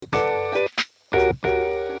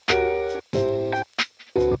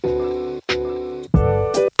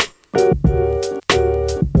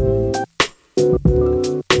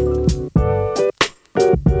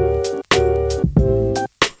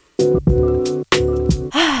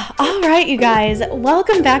right, you guys,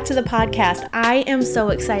 welcome back to the podcast. I am so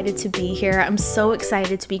excited to be here. I'm so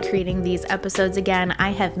excited to be creating these episodes again.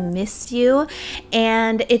 I have missed you,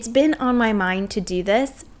 and it's been on my mind to do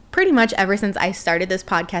this pretty much ever since I started this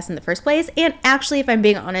podcast in the first place. And actually, if I'm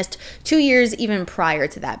being honest, 2 years even prior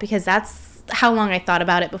to that, because that's how long I thought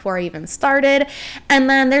about it before I even started.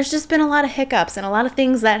 And then there's just been a lot of hiccups and a lot of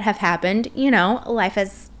things that have happened. You know, life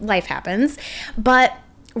happens. But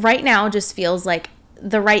right now just feels like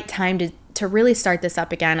the right time to really start this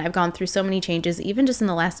up again. I've gone through so many changes, even just in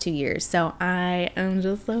the last 2 years. So I am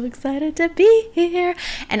just so excited to be here.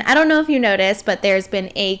 And I don't know if you noticed, but there's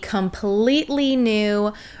been a completely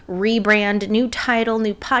new rebrand, new title,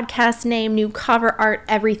 new podcast name, new cover art,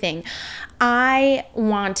 everything. I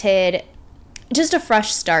wanted just a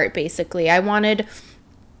fresh start, basically. I wanted,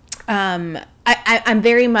 I'm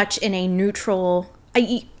very much in a neutral,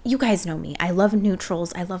 you guys know me. I love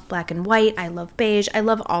neutrals. I love black and white. I love beige. I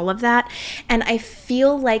love all of that. And I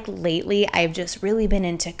feel like lately I've just really been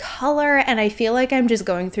into color, and I feel like I'm just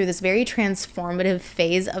going through this very transformative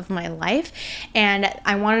phase of my life. And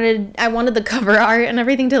I wanted the cover art and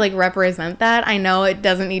everything to like represent that. I know it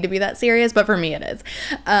doesn't need to be that serious, but for me it is.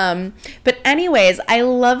 But anyways, I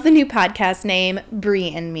love the new podcast name, Brie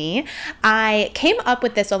and Me. I came up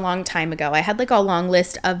with this a long time ago. I had like a long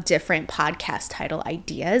list of different podcast title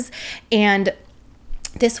ideas. And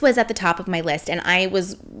this was at the top of my list, and I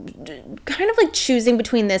was kind of like choosing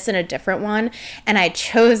between this and a different one, and I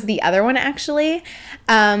chose the other one actually,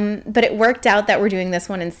 but it worked out that we're doing this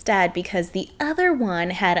one instead because the other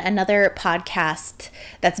one had another podcast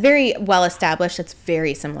that's very well established that's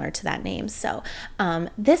very similar to that name. So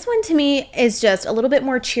this one to me is just a little bit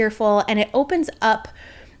more cheerful, and it opens up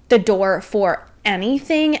the door for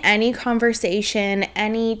anything, any conversation,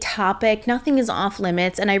 any topic. Nothing is off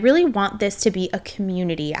limits, and I really want this to be a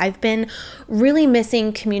community. I've been really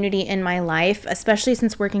missing community in my life, especially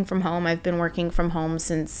since working from home. I've been working from home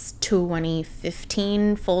since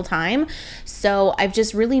 2015 full time, so I've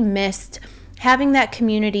just really missed having that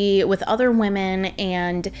community with other women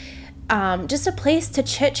and just a place to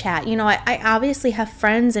chit chat. You know, I obviously have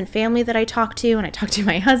friends and family that I talk to, and I talk to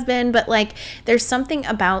my husband, but like there's something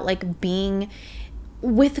about like being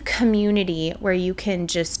with a community where you can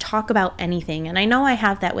just talk about anything. And I know I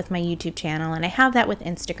have that with my YouTube channel, and I have that with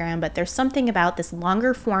Instagram, but there's something about this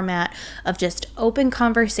longer format of just open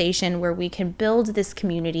conversation where we can build this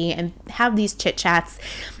community and have these chit chats.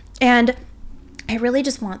 And I really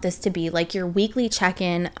just want this to be like your weekly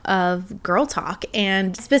check-in of girl talk,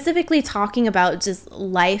 and specifically talking about just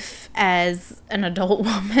life as an adult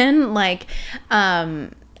woman, like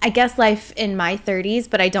I guess life in my 30s,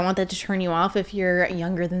 but I don't want that to turn you off if you're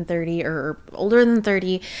younger than 30 or older than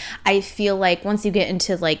 30. I feel like once you get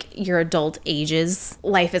into like your adult ages,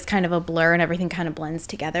 life is kind of a blur and everything kind of blends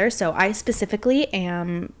together. So I specifically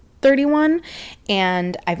am 31,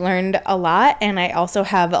 and I've learned a lot, and I also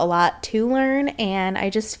have a lot to learn, and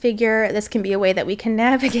I just figure this can be a way that we can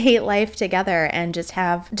navigate life together and just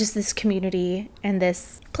have just this community and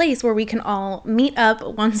this place where we can all meet up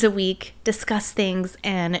once a week, discuss things,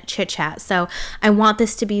 and chit chat. So I want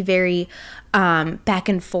this to be very back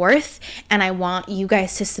and forth, and I want you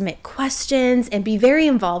guys to submit questions and be very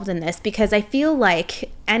involved in this, because I feel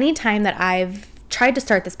like anytime that I've tried to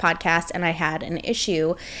start this podcast and I had an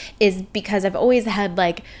issue is because I've always had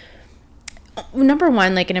like, number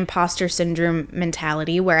one, like an imposter syndrome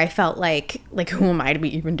mentality where I felt like who am I to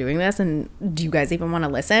be even doing this, and do you guys even want to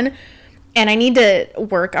listen? And I need to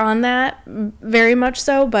work on that very much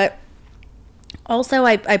so. But also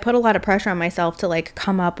I put a lot of pressure on myself to like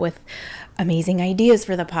come up with amazing ideas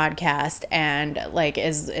for the podcast, and like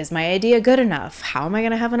is my idea good enough? How am I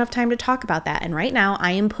going to have enough time to talk about that? And right now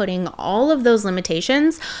I am putting all of those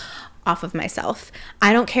limitations off of myself.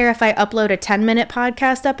 I don't care if I upload a 10-minute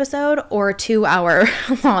podcast episode or a 2-hour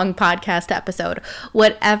long podcast episode.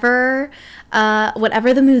 Whatever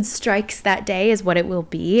the mood strikes that day is what it will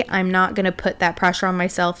be. I'm not going to put that pressure on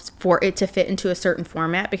myself for it to fit into a certain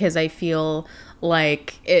format because I feel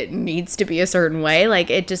like it needs to be a certain way. Like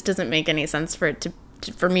it just doesn't make any sense for it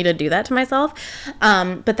for me to do that to myself.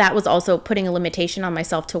 But that was also putting a limitation on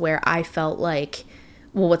myself to where I felt like,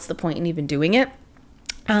 well, what's the point in even doing it?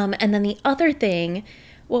 And then the other thing,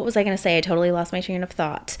 what was I going to say? I totally lost my train of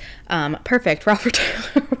thought. Perfect. We're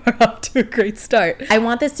We're off to a great start. I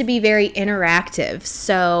want this to be very interactive.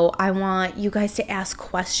 So I want you guys to ask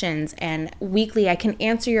questions, and weekly I can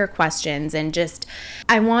answer your questions, and just,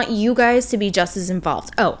 I want you guys to be just as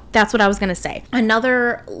involved. Oh, that's what I was going to say.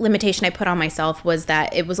 Another limitation I put on myself was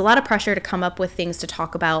that it was a lot of pressure to come up with things to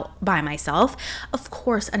talk about by myself. Of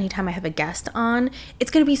course, anytime I have a guest on, it's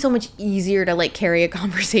going to be so much easier to like carry a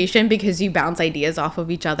conversation because you bounce ideas off of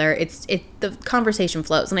each other. The conversation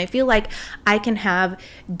flows, and I feel like I can have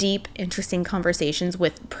deep, interesting conversations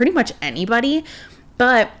with pretty much anybody.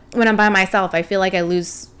 But when I'm by myself, I feel like I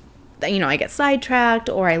lose, I get sidetracked,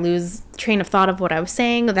 or I lose train of thought of what I was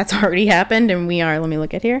saying. That's already happened, and we are, let me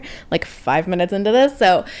look at here, like 5 minutes into this.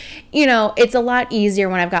 So, it's a lot easier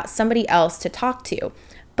when I've got somebody else to talk to.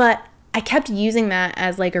 But I kept using that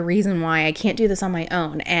as like a reason why I can't do this on my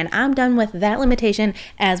own, and I'm done with that limitation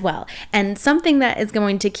as well. And something that is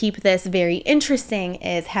going to keep this very interesting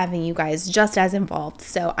is having you guys just as involved.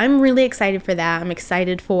 So I'm really excited for that. I'm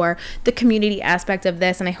excited for the community aspect of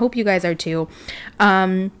this, and I hope you guys are too.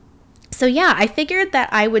 So yeah, I figured that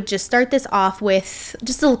I would just start this off with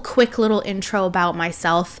just a quick little intro about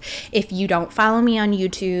myself. If you don't follow me on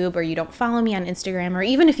YouTube, or you don't follow me on Instagram, or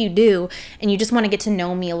even if you do and you just want to get to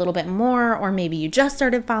know me a little bit more, or maybe you just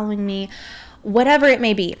started following me, whatever it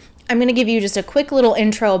may be, I'm going to give you just a quick little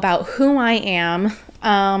intro about who I am,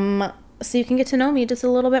 so you can get to know me just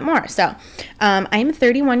a little bit more. So I'm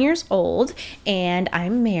 31 years old, and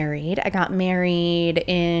I'm married. I got married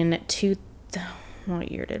in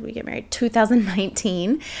what year did we get married?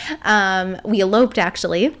 2019. We eloped,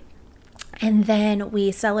 actually. And then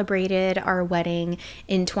we celebrated our wedding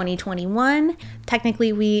in 2021.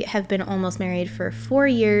 Technically, we have been almost married for 4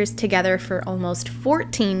 years, together for almost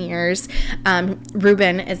 14 years.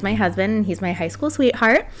 Ruben is my husband, and he's my high school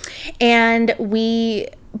sweetheart. And we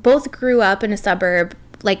both grew up in a suburb,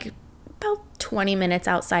 like about 20 minutes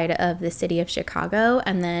outside of the city of Chicago.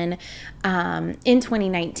 And then in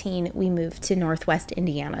 2019, we moved to Northwest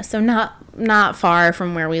Indiana. So not far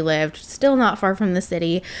from where we lived, still not far from the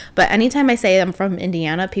city. But anytime I say I'm from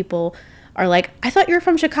Indiana, people are like, I thought you were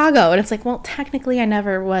from Chicago. And it's like, well, technically I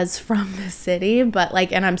never was from the city, but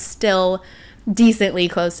and I'm still decently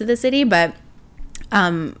close to the city. But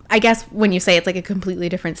I guess when you say it's like a completely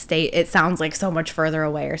different state, it sounds like so much further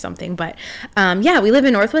away or something. But yeah, we live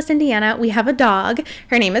in Northwest Indiana. We have a dog.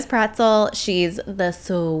 Her name is Pretzel. She's the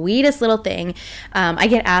sweetest little thing. I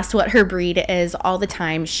get asked what her breed is all the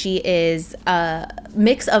time. She is a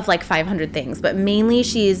mix of like 500 things, but mainly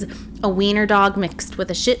she's a wiener dog mixed with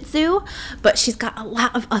a Shih Tzu. But she's got a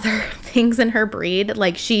lot of other things in her breed.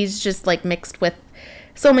 Like, she's just like mixed with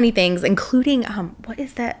so many things, including, what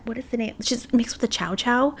is the name? She's mixed with a Chow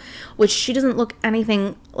Chow, which she doesn't look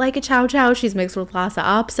anything like a Chow Chow. She's mixed with Lhasa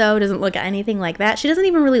Apso, doesn't look anything like that. She doesn't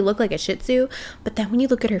even really look like a Shih Tzu, but then when you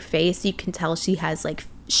look at her face, you can tell she has like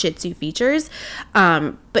Shih Tzu features,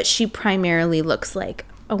 but she primarily looks like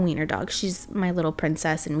a wiener dog. She's my little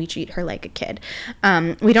princess, and we treat her like a kid.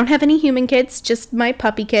 We don't have any human kids, just my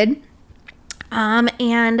puppy kid.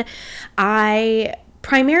 And I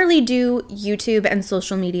primarily do YouTube and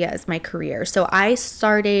social media as my career. So I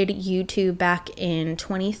started YouTube back in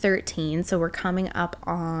 2013. So we're coming up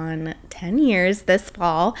on 10 years this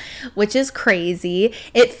fall, which is crazy.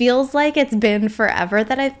 It feels like it's been forever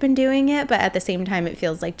that I've been doing it, but at the same time, it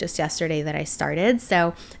feels like just yesterday that I started.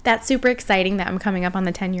 So that's super exciting that I'm coming up on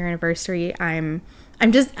the 10-year anniversary. I'm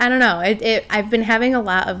just, I don't know. I've been having a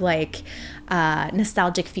lot of like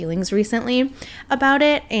nostalgic feelings recently about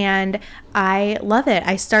it, and I love it.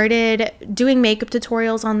 I started doing makeup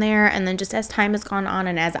tutorials on there, and then just as time has gone on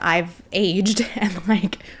and as I've aged and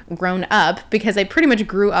like grown up, because I pretty much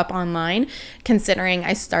grew up online, considering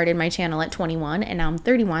I started my channel at 21 and now I'm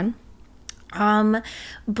 31.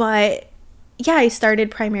 But yeah, I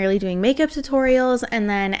started primarily doing makeup tutorials, and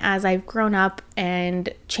then as I've grown up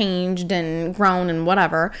and changed and grown and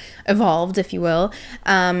whatever, evolved, if you will,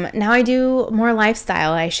 now I do more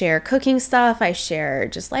lifestyle. I share cooking stuff, I share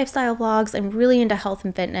just lifestyle vlogs. I'm really into health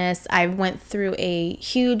and fitness. I went through a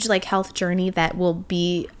huge like health journey that will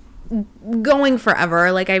be going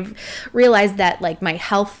forever. Like, I've realized that like my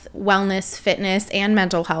health, wellness, fitness, and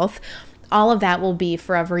mental health, all of that will be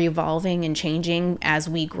forever evolving and changing as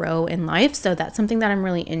we grow in life. So that's something that I'm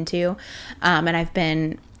really into. And I've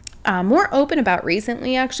been more open about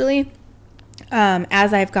recently, actually,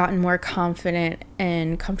 as I've gotten more confident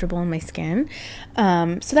and comfortable in my skin.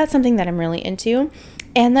 So that's something that I'm really into.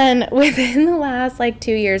 And then within the last like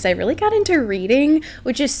 2 years, I really got into reading,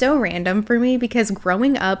 which is so random for me because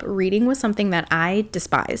growing up, reading was something that I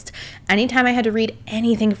despised. Anytime I had to read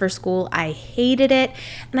anything for school, I hated it.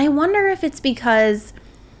 And I wonder if it's because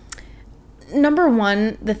number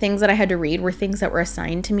one, the things that I had to read were things that were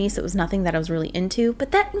assigned to me, so it was nothing that I was really into.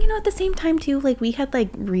 But that, at the same time too, like we had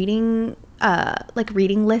reading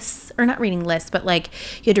lists, or not reading lists, but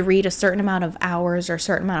you had to read a certain amount of hours or a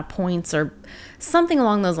certain amount of points or something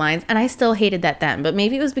along those lines. And I still hated that then, but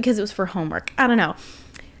maybe it was because it was for homework. I don't know.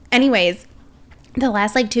 Anyways, the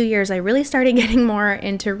last 2 years, I really started getting more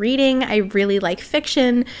into reading. I really like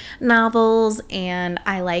fiction novels and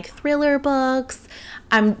I like thriller books.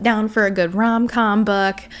 I'm down for a good rom-com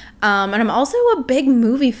book. And I'm also a big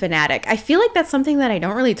movie fanatic. I feel like that's something that I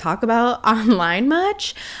don't really talk about online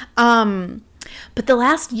much. But the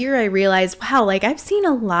last year I realized, wow, I've seen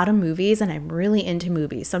a lot of movies and I'm really into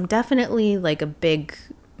movies. So I'm definitely a big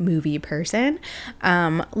movie person.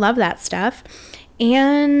 Love that stuff.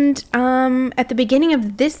 And at the beginning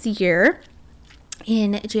of this year,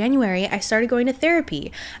 in January, I started going to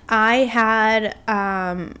therapy. I had,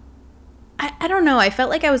 I don't know, I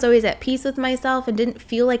felt like I was always at peace with myself and didn't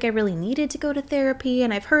feel like I really needed to go to therapy.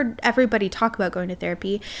 And I've heard everybody talk about going to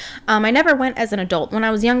therapy. I never went as an adult. When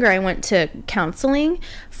I was younger, I went to counseling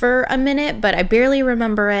for a minute, but I barely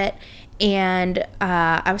remember it. And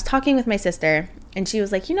I was talking with my sister. And she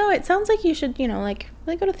was like, it sounds like you should,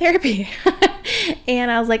 really go to therapy.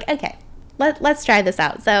 And I was like, okay, let's try this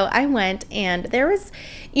out. So I went, and there was,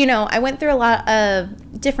 I went through a lot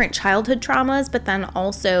of different childhood traumas, but then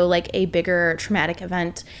also a bigger traumatic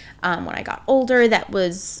event when I got older that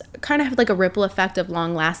was kind of have a ripple effect of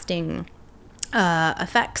long lasting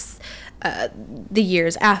effects the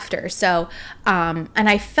years after. So, and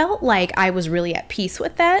I felt like I was really at peace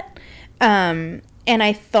with that. And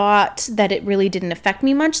I thought that it really didn't affect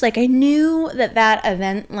me much. I knew that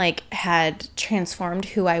event, had transformed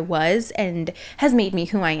who I was and has made me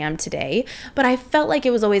who I am today. But I felt like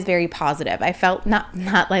it was always very positive. I felt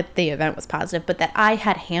not like the event was positive, but that I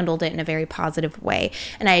had handled it in a very positive way.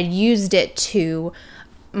 And I had used it to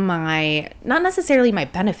not necessarily my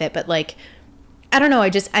benefit, but I don't know,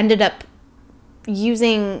 I just ended up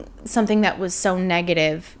using something that was so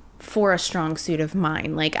negative for a strong suit of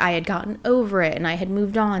mine. I had gotten over it and I had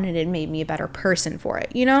moved on and it made me a better person for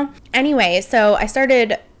it, Anyway, so I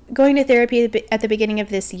started going to therapy at the beginning of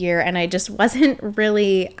this year, and I just wasn't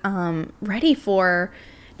really ready for,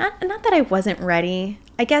 not that I wasn't ready.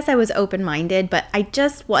 I guess I was open-minded, but I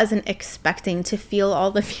just wasn't expecting to feel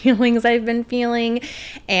all the feelings I've been feeling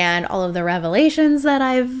and all of the revelations that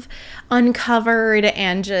I've uncovered.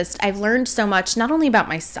 And just, I've learned so much, not only about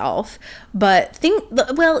myself, but things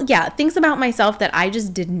about myself that I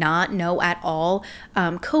just did not know at all.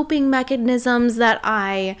 Coping mechanisms that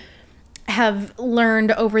I have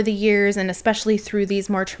learned over the years, and especially through these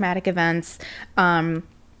more traumatic events.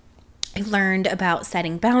 I learned about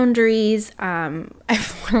setting boundaries.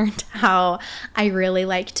 I've learned how I really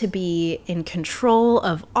like to be in control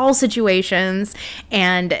of all situations.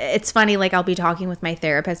 And it's funny, I'll be talking with my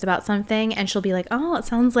therapist about something and she'll be like, oh, it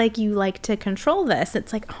sounds like you like to control this.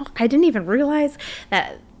 It's like, oh, I didn't even realize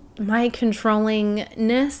that my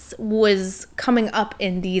controllingness was coming up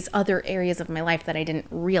in these other areas of my life that I didn't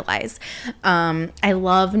realize. I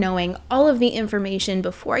love knowing all of the information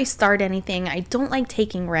before I start anything. I don't like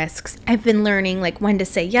taking risks. I've been learning when to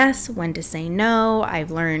say yes, when to say no.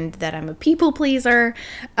 I've learned that I'm a people pleaser,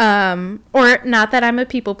 or not that I'm a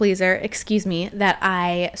people pleaser, excuse me, that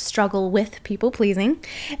I struggle with people pleasing.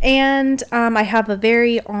 And I have a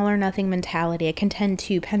very all or nothing mentality. I can tend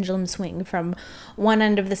to pendulum swing from one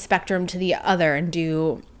end of the spectrum to the other and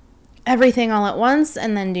do everything all at once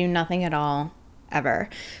and then do nothing at all ever.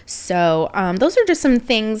 So those are just some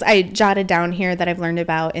things I jotted down here that I've learned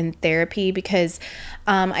about in therapy, because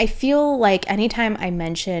I feel like anytime I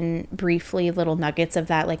mention briefly little nuggets of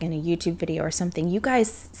that, in a YouTube video or something, you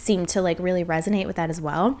guys seem to really resonate with that as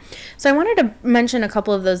well. So I wanted to mention a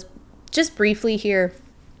couple of those just briefly here,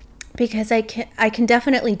 because I can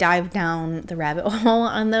definitely dive down the rabbit hole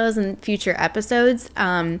on those in future episodes.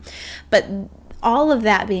 But all of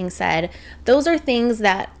that being said, those are things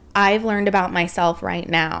that I've learned about myself right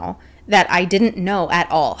now that I didn't know at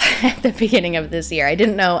all at the beginning of this year. I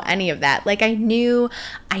didn't know any of that. I knew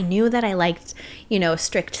that I liked, a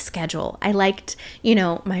strict schedule. I liked,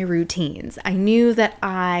 my routines. I knew that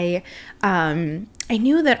I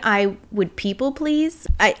would people please.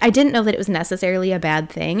 I didn't know that it was necessarily a bad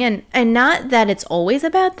thing, and not that it's always a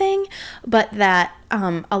bad thing, but that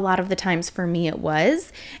a lot of the times for me it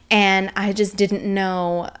was, and I just didn't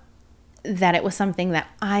know that it was something that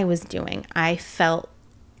I was doing. I felt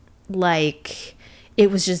like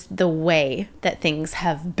it was just the way that things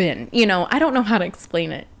have been. I don't know how to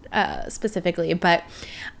explain it specifically, but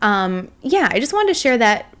I just wanted to share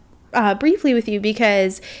that briefly with you,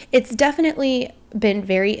 because it's definitely been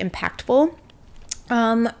very impactful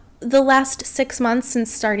the last 6 months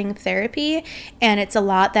since starting therapy, and it's a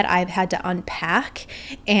lot that I've had to unpack,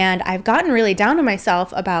 and I've gotten really down on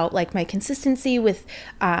myself about like my consistency with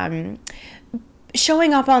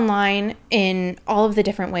showing up online in all of the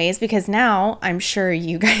different ways, because now I'm sure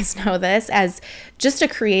you guys know this, as just a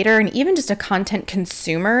creator and even just a content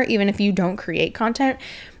consumer, even if you don't create content,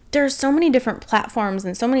 there's so many different platforms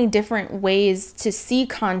and so many different ways to see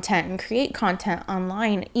content and create content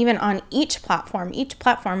online, even on each platform. Each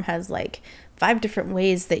platform has like 5 different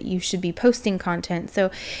ways that you should be posting content.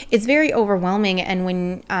 So it's very overwhelming. And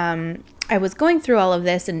when I was going through all of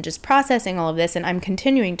this and just processing all of this, and I'm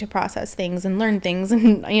continuing to process things and learn things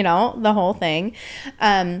and, you know, the whole thing,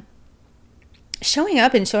 showing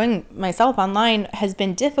up and showing myself online has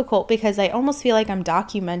been difficult because I almost feel like I'm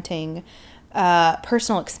documenting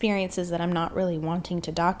personal experiences that I'm not really wanting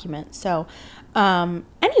to document. So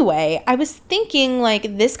anyway, I was thinking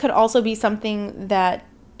like this could also be something that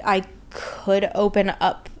I could open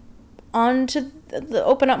up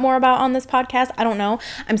more about on this podcast. I don't know.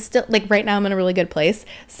 I'm still like right now I'm in a really good place.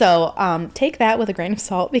 So take that with a grain of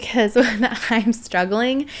salt, because when I'm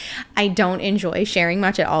struggling, I don't enjoy sharing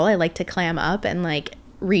much at all. I like to clam up and like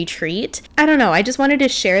retreat. I don't know. I just wanted to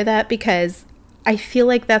share that because I feel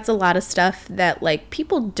like that's a lot of stuff that like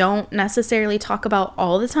people don't necessarily talk about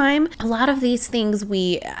all the time. A lot of these things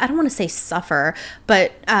I don't want to say suffer,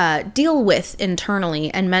 but deal with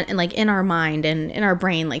internally and like in our mind and in our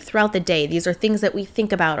brain, like throughout the day. These are things that we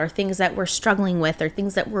think about, or things that we're struggling with, or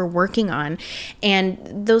things that we're working on.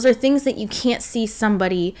 And those are things that you can't see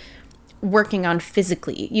somebody working on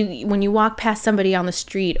physically. When you walk past somebody on the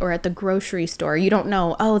street or at the grocery store, you don't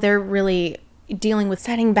know, oh, they're really dealing with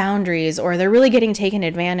setting boundaries, or they're really getting taken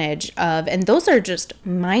advantage of. And those are just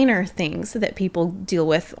minor things that people deal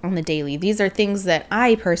with on the daily. These are things that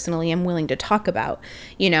I personally am willing to talk about.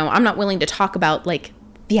 You know, I'm not willing to talk about like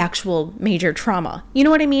the actual major trauma. You know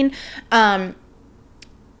what I mean?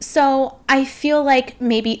 So I feel like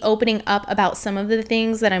maybe opening up about some of the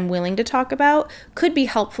things that I'm willing to talk about could be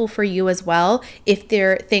helpful for you as well, if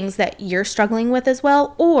there are things that you're struggling with as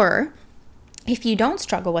well, or if you don't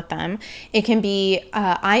struggle with them, it can be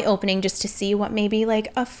eye-opening just to see what maybe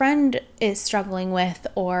like a friend is struggling with,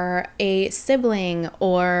 or a sibling,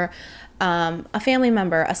 or a family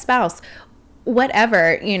member, a spouse,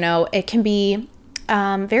 whatever. You know, it can be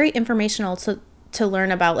very informational to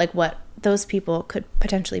learn about like what those people could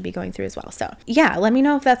potentially be going through as well. So yeah, let me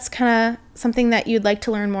know if that's kind of something that you'd like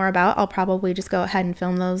to learn more about. I'll probably just go ahead and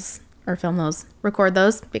record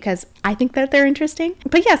those, because I think that they're interesting.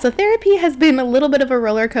 But yeah, so therapy has been a little bit of a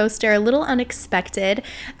roller coaster, a little unexpected.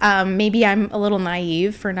 Maybe I'm a little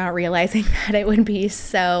naive for not realizing that it would be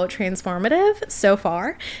so transformative so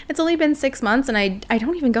far. It's only been 6 months, and I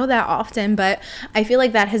don't even go that often, but I feel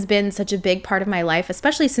like that has been such a big part of my life,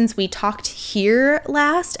 especially since we talked here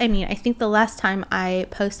last. I mean, I think the last time I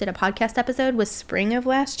posted a podcast episode was spring of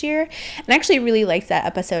last year, and I actually really liked that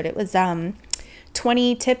episode. It was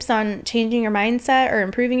 20 tips on changing your mindset or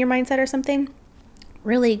improving your mindset or something.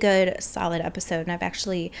 Really good, solid episode. And I've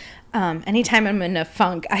actually, anytime I'm in a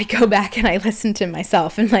funk, I go back and I listen to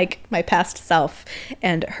myself and like my past self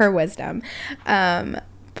and her wisdom.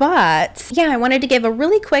 But yeah, I wanted to give a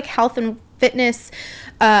really quick health and fitness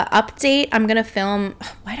update. I'm going to film.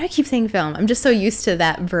 Why do I keep saying film? I'm just so used to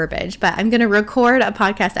that verbiage, but I'm going to record a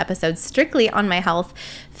podcast episode strictly on my health,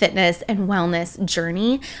 fitness, and wellness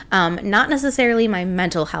journey. Not necessarily my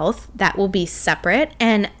mental health. That will be separate.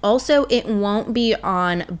 And also it won't be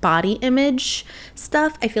on body image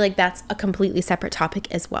stuff. I feel like that's a completely separate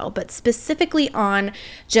topic as well, but specifically on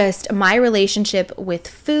just my relationship with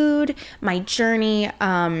food, my journey,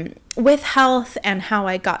 with health, and how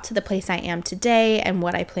I got to the place I am today, and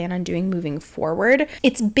what I plan on doing moving forward.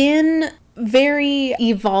 It's been very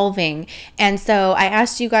evolving, and so I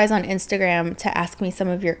asked you guys on Instagram to ask me some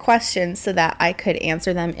of your questions so that I could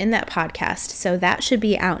answer them in that podcast. So that should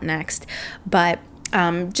be out next. But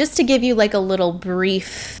just to give you like a little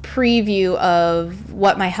brief preview of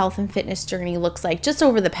what my health and fitness journey looks like just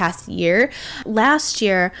over the past year. Last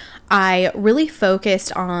year, I really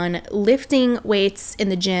focused on lifting weights in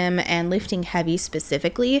the gym and lifting heavy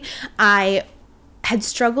specifically. I had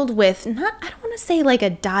struggled with I don't want to say like a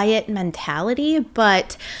diet mentality,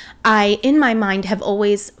 but I, in my mind, have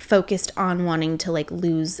always focused on wanting to like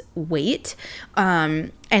lose weight,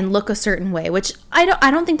 and look a certain way, which I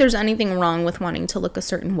don't think there's anything wrong with wanting to look a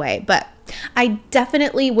certain way, but I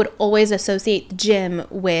definitely would always associate the gym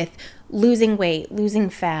with losing weight, losing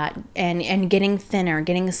fat, and getting thinner,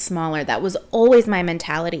 getting smaller. That was always my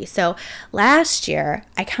mentality. So last year,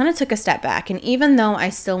 I kind of took a step back, and even though I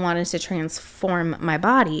still wanted to transform my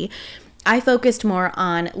body, I focused more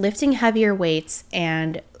on lifting heavier weights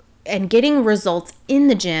and getting results in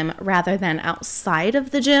the gym rather than outside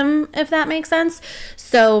of the gym, if that makes sense.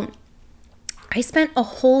 So I spent a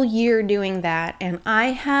whole year doing that, and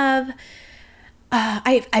I've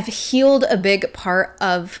healed a big part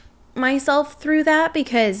of myself through that,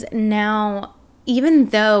 because now, even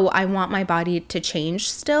though I want my body to change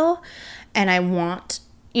still, and I want,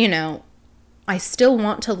 I still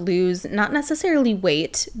want to lose, not necessarily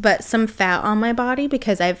weight, but some fat on my body,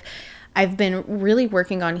 because I've been really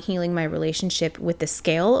working on healing my relationship with the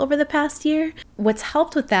scale over the past year. What's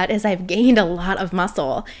helped with that is I've gained a lot of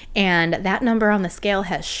muscle, and that number on the scale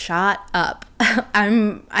has shot up.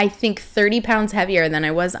 I think 30 pounds heavier than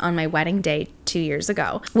I was on my wedding day 2 years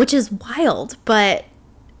ago, which is wild. But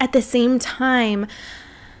at the same time,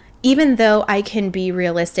 even though I can be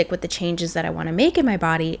realistic with the changes that I want to make in my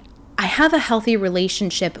body, I have a healthy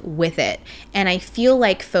relationship with it. And I feel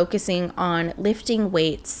like focusing on lifting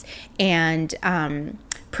weights and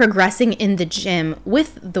progressing in the gym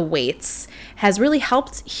with the weights has really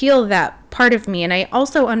helped heal that part of me. And I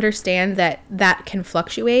also understand that can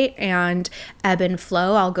fluctuate and ebb and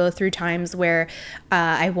flow. I'll go through times where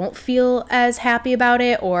I won't feel as happy about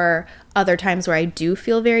it, or other times where I do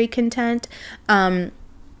feel very content. And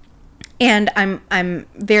I'm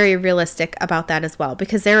very realistic about that as well,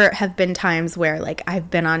 because there have been times where, like, I've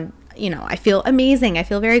been on, I feel amazing. I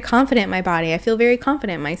feel very confident in my body. I feel very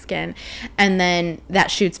confident in my skin. And then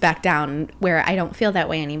that shoots back down where I don't feel that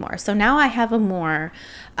way anymore. So now I have a more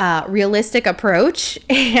realistic approach,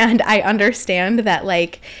 and I understand that,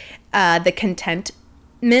 like, the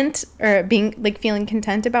contentment, or being, like, feeling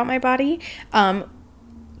content about my body,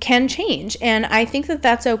 can change. And I think that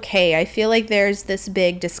that's okay. I feel like there's this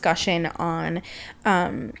big discussion on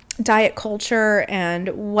diet culture and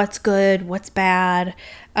what's good, what's bad,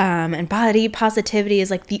 and body positivity is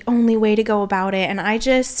like the only way to go about it. And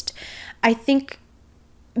I think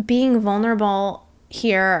being vulnerable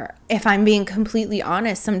here, if I'm being completely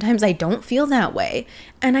honest, sometimes I don't feel that way.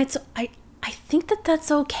 And I think that that's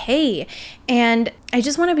okay. And I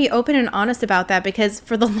just want to be open and honest about that, because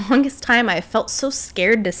for the longest time I felt so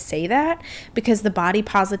scared to say that, because the body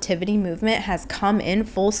positivity movement has come in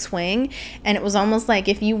full swing, and it was almost like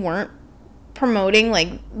if you weren't promoting,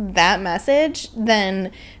 like, that message,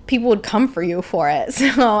 then people would come for you for it.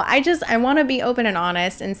 So I want to be open and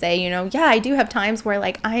honest and say, yeah, I do have times where,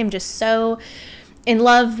 like, I am just so in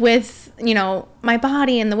love with, my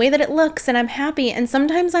body and the way that it looks, and I'm happy, and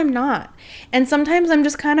sometimes I'm not, and sometimes I'm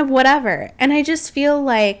just kind of whatever, and I just feel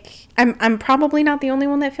like I'm probably not the only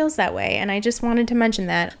one that feels that way, and I just wanted to mention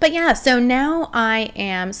that. But yeah, so now I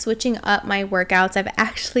am switching up my workouts. I've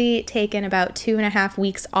actually taken about 2.5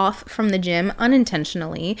 weeks off from the gym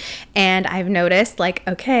unintentionally, and I've noticed, like,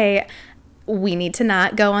 okay, we need to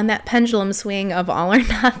not go on that pendulum swing of all or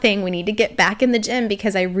nothing. We need to get back in the gym,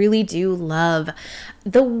 because I really do love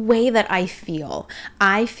the way that I feel.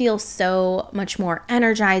 I feel so much more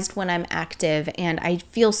energized when I'm active, and I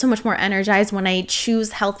feel so much more energized when I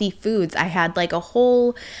choose healthy foods. I had, like, a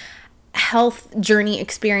whole health journey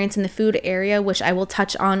experience in the food area, which I will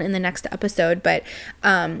touch on in the next episode. But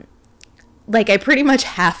like, I pretty much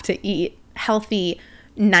have to eat healthy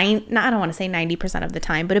I don't want to say 90% of the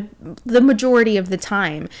time, but the majority of the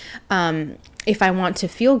time, if I want to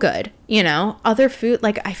feel good. Other food,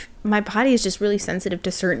 like, my body is just really sensitive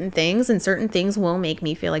to certain things, and certain things will make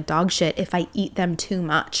me feel like dog shit if I eat them too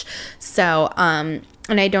much. So, and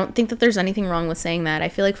I don't think that there's anything wrong with saying that. I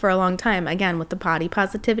feel like for a long time, again, with the body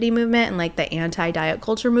positivity movement and, like, the anti-diet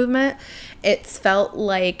culture movement, it's felt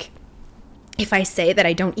like if I say that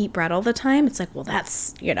I don't eat bread all the time, it's like, well,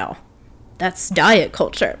 that's diet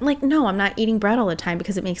culture. I'm like, no, I'm not eating bread all the time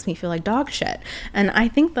because it makes me feel like dog shit. And I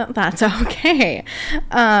think that that's okay.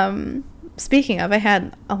 Speaking of, I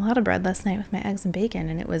had a lot of bread last night with my eggs and bacon,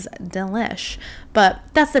 and it was delish. But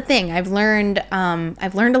that's the thing. I've learned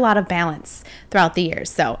a lot of balance throughout the years.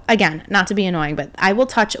 So again, not to be annoying, but I will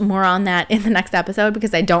touch more on that in the next episode,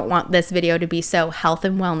 because I don't want this video to be so health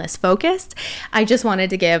and wellness focused. I just wanted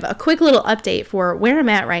to give a quick little update for where I'm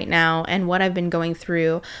at right now and what I've been going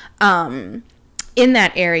through in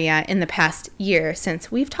that area in the past year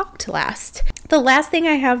since we've talked last. The last thing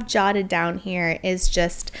I have jotted down here is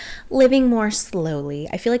just living more slowly.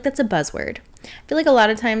 I feel like that's a buzzword. I feel like a lot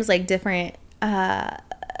of times, like, different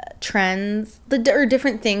trends or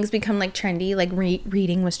different things become like trendy. Like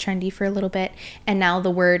reading was trendy for a little bit, and now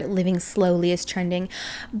the word living slowly is trending.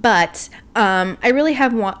 But I really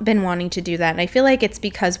have been wanting to do that, and I feel like it's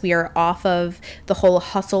because we are off of the whole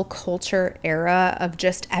hustle culture era of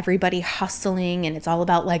just everybody hustling, and it's all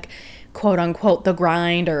about like quote unquote the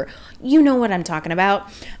grind, or you know what I'm talking about.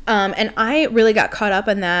 And I really got caught up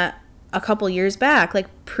in that a couple years back, like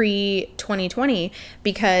pre-2020,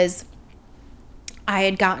 because I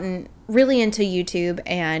had gotten really into YouTube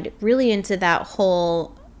and really into that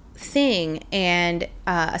whole thing, and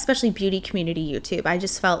especially beauty community YouTube. I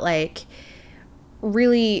just felt like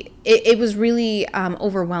really, it was really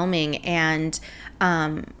overwhelming. And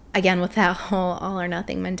again, with that whole all or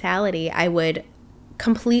nothing mentality, I would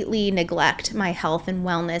completely neglect my health and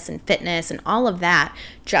wellness and fitness and all of that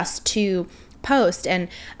just to post. And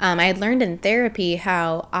I had learned in therapy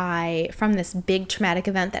how from this big traumatic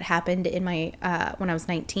event that happened in my when I was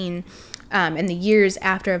 19, and the years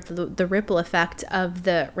after, of the ripple effect of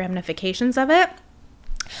the ramifications of it,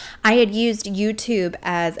 I had used YouTube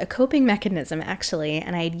as a coping mechanism, actually,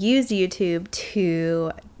 and I had used YouTube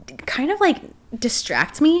to kind of like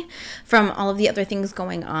distract me from all of the other things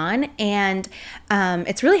going on. And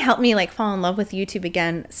it's really helped me like fall in love with YouTube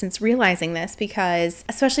again since realizing this, because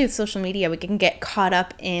especially with social media, we can get caught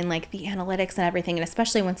up in like the analytics and everything, and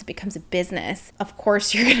especially once it becomes a business, of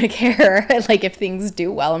course you're gonna care like if things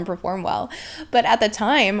do well and perform well. But at the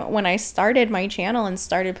time when I started my channel and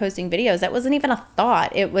started posting videos, that wasn't even a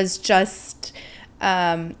thought. It was just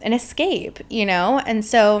an escape, you know? And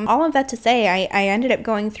so all of that to say, I ended up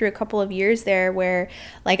going through a couple of years there where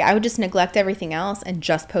like I would just neglect everything else and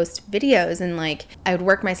just post videos, and like I would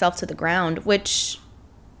work myself to the ground, which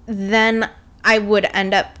then I would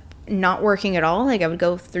end up not working at all. Like I would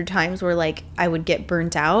go through times where like I would get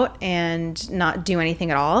burnt out and not do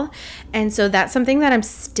anything at all. And so that's something that I'm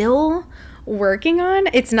still working on.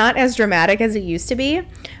 It's not as dramatic as it used to be,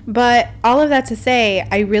 but all of that to say,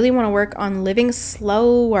 I really want to work on living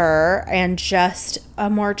slower and just a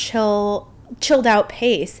more chilled out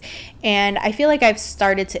pace. And I feel like I've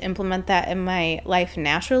started to implement that in my life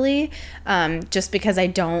naturally, just because I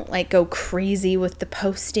don't like go crazy with the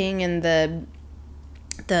posting and the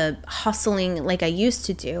hustling like I used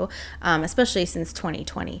to do, especially since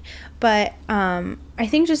 2020. But I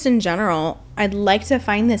think just in general, I'd like to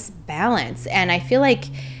find this balance, and I feel like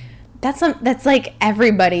that's like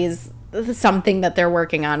everybody's something that they're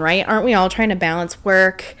working on, right? Aren't we all trying to balance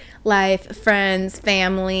work, life, friends,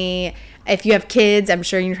 family? If you have kids, I'm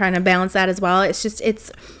sure you're trying to balance that as well. It's just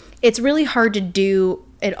it's really hard to do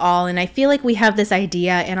it all, and I feel like we have this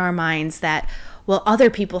idea in our minds that, well, other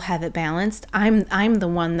people have it balanced. I'm the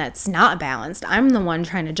one that's not balanced. I'm the one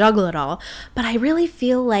trying to juggle it all. But I really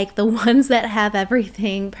feel like the ones that have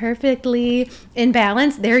everything perfectly in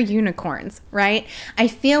balance, they're unicorns, right? I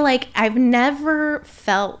feel like I've never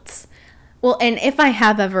felt, well, and if I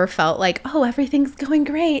have ever felt like, oh, everything's going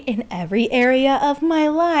great in every area of my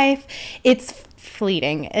life, it's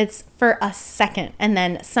fleeting. It's for a second, and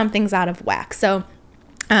then something's out of whack. So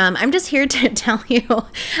I'm just here to tell you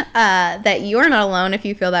that you're not alone if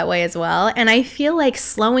you feel that way as well. And I feel like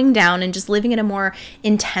slowing down and just living at a more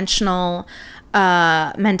intentional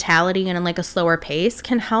mentality and in like a slower pace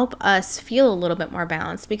can help us feel a little bit more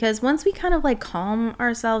balanced, because once we kind of like calm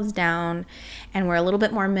ourselves down and we're a little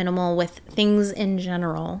bit more minimal with things in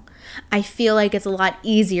general, I feel like it's a lot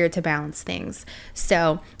easier to balance things.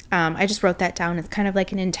 So I just wrote that down. It's kind of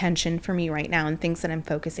like an intention for me right now and things that I'm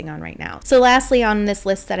focusing on right now. So lastly on this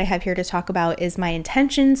list that I have here to talk about is my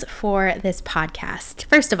intentions for this podcast.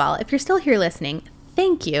 First of all, if you're still here listening,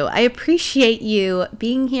 thank you. I appreciate you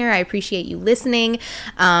being here. I appreciate you listening.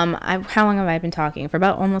 How long have I been talking? For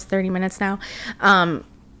about almost 30 minutes now.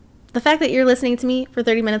 The fact that you're listening to me for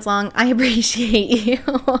 30 minutes long, I appreciate you.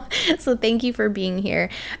 So thank you for being here.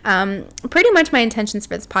 Pretty much my intentions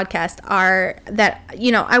for this podcast are that,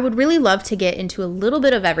 you know, I would really love to get into a little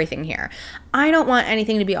bit of everything here. I don't want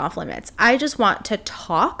anything to be off limits. I just want to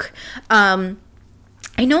talk. I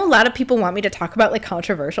know a lot of people want me to talk about like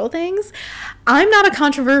controversial things. I'm not a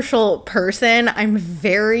controversial person. I'm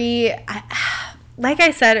like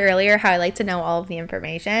I said earlier, how I like to know all of the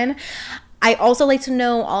information. I also like to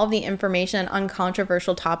know all of the information on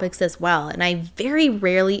controversial topics as well. And I very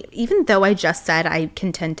rarely, even though I just said I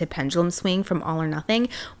can tend to pendulum swing from all or nothing,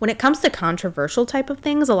 when it comes to controversial type of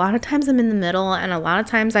things, a lot of times I'm in the middle, and a lot of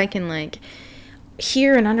times I can like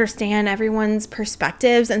hear and understand everyone's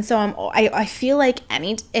perspectives. And so I feel like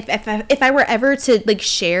if I were ever to like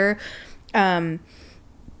share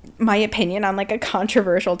my opinion on like a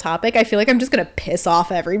controversial topic, I feel like I'm just gonna piss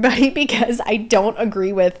off everybody because I don't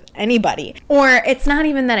agree with anybody. Or it's not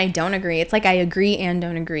even that I don't agree, it's like I agree and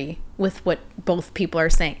don't agree with what both people are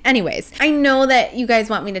saying. Anyways, I know that you guys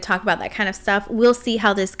want me to talk about that kind of stuff. We'll see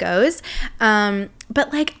how this goes.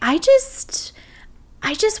 But like, I just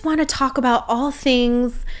want to talk about all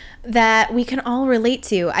things that we can all relate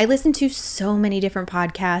to. I listen to so many different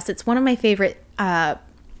podcasts. It's one of my favorite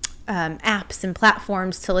apps and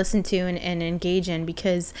platforms to listen to and engage in,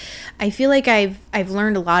 because I feel like I've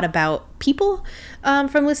learned a lot about people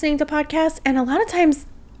from listening to podcasts. And a lot of times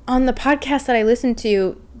on the podcasts that I listen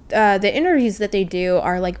to, the interviews that they do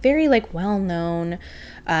are like very like well-known,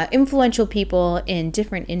 influential people in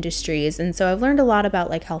different industries. And so I've learned a lot about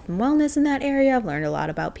like health and wellness in that area. I've learned a lot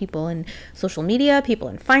about people in social media, people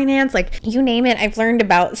in finance, like you name it. I've learned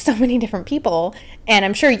about so many different people, and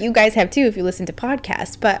I'm sure you guys have too if you listen to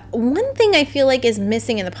podcasts. But one thing I feel like is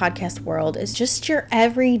missing in the podcast world is just your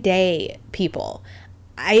everyday people.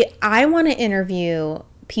 I want to interview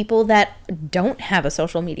people that don't have a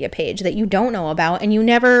social media page, that you don't know about and you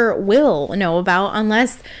never will know about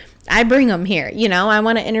unless I bring them here. You know, I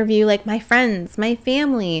want to interview like my friends, my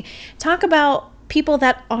family, talk about people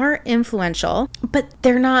that are influential, but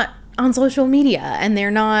they're not on social media and they're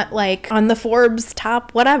not like on the Forbes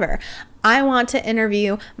top whatever. I want to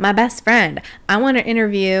interview my best friend. I want to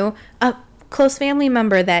interview a close family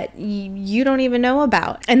member that you don't even know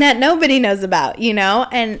about and that nobody knows about, you know,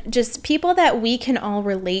 and just people that we can all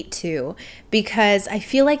relate to, because I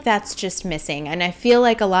feel like that's just missing. And I feel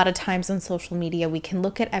like a lot of times on social media, we can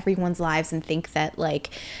look at everyone's lives and think that like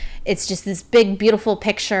it's just this big, beautiful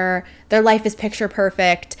picture. Their life is picture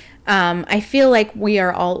perfect. I feel like we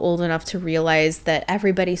are all old enough to realize that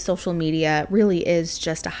everybody's social media really is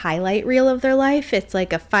just a highlight reel of their life. It's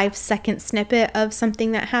like a 5-second snippet of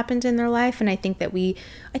something that happened in their life. And I think we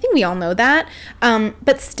all know that.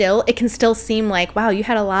 But still, it can still seem like, wow, you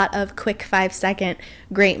had a lot of quick 5-second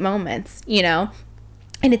great moments, you know?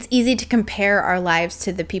 And it's easy to compare our lives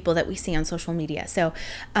to the people that we see on social media. So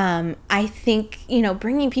I think, you know,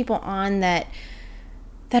 bringing people on that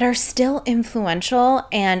are still influential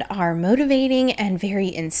and are motivating and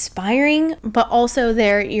very inspiring, but also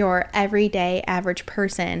they're your everyday average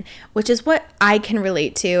person, which is what I can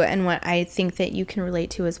relate to and what I think that you can relate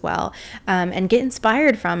to as well, and get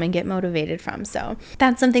inspired from and get motivated from. So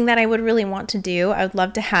that's something that I would really want to do. I would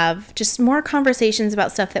love to have just more conversations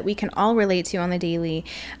about stuff that we can all relate to on the daily.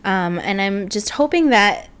 And I'm just hoping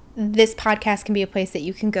that this podcast can be a place that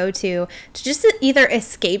you can go to just either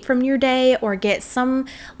escape from your day or get some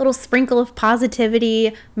little sprinkle of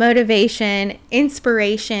positivity, motivation,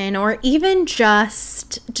 inspiration, or even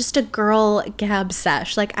just a girl gab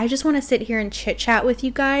sesh. Like, I just want to sit here and chit chat with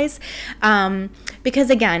you guys, because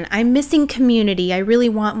again, I'm missing community. I really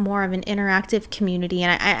want more of an interactive community,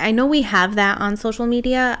 and I know we have that on social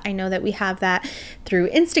media. I know that we have that through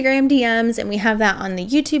Instagram DMs and we have that on the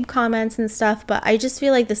YouTube comments and stuff, but I just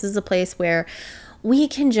feel like this is a place where we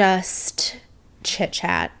can just chit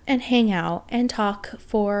chat and hang out and talk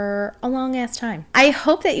for a long ass time. I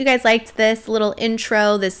hope that you guys liked this little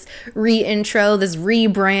intro, this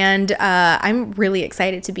rebrand. I'm really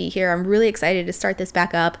excited to be here. I'm really excited to start this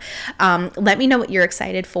back up. Let me know what you're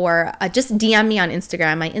excited for. Just DM me on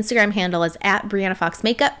Instagram. My Instagram handle is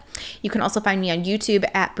 @BriannaFoxMakeup. You can also find me on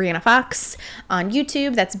YouTube @Brianna Fox. On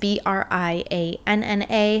YouTube, that's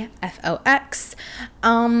BriannaFox.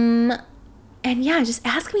 And yeah, just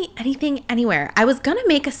ask me anything, anywhere. I was going to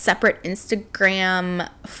make a separate Instagram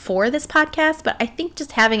for this podcast, but I think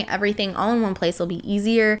just having everything all in one place will be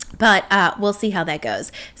easier. But we'll see how that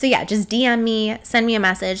goes. So yeah, just DM me, send me a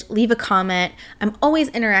message, leave a comment. I'm always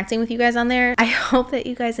interacting with you guys on there. I hope that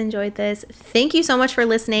you guys enjoyed this. Thank you so much for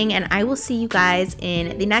listening, and I will see you guys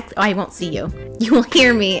in the next... Oh, I won't see you. You will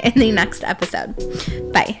hear me in the next episode.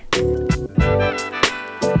 Bye.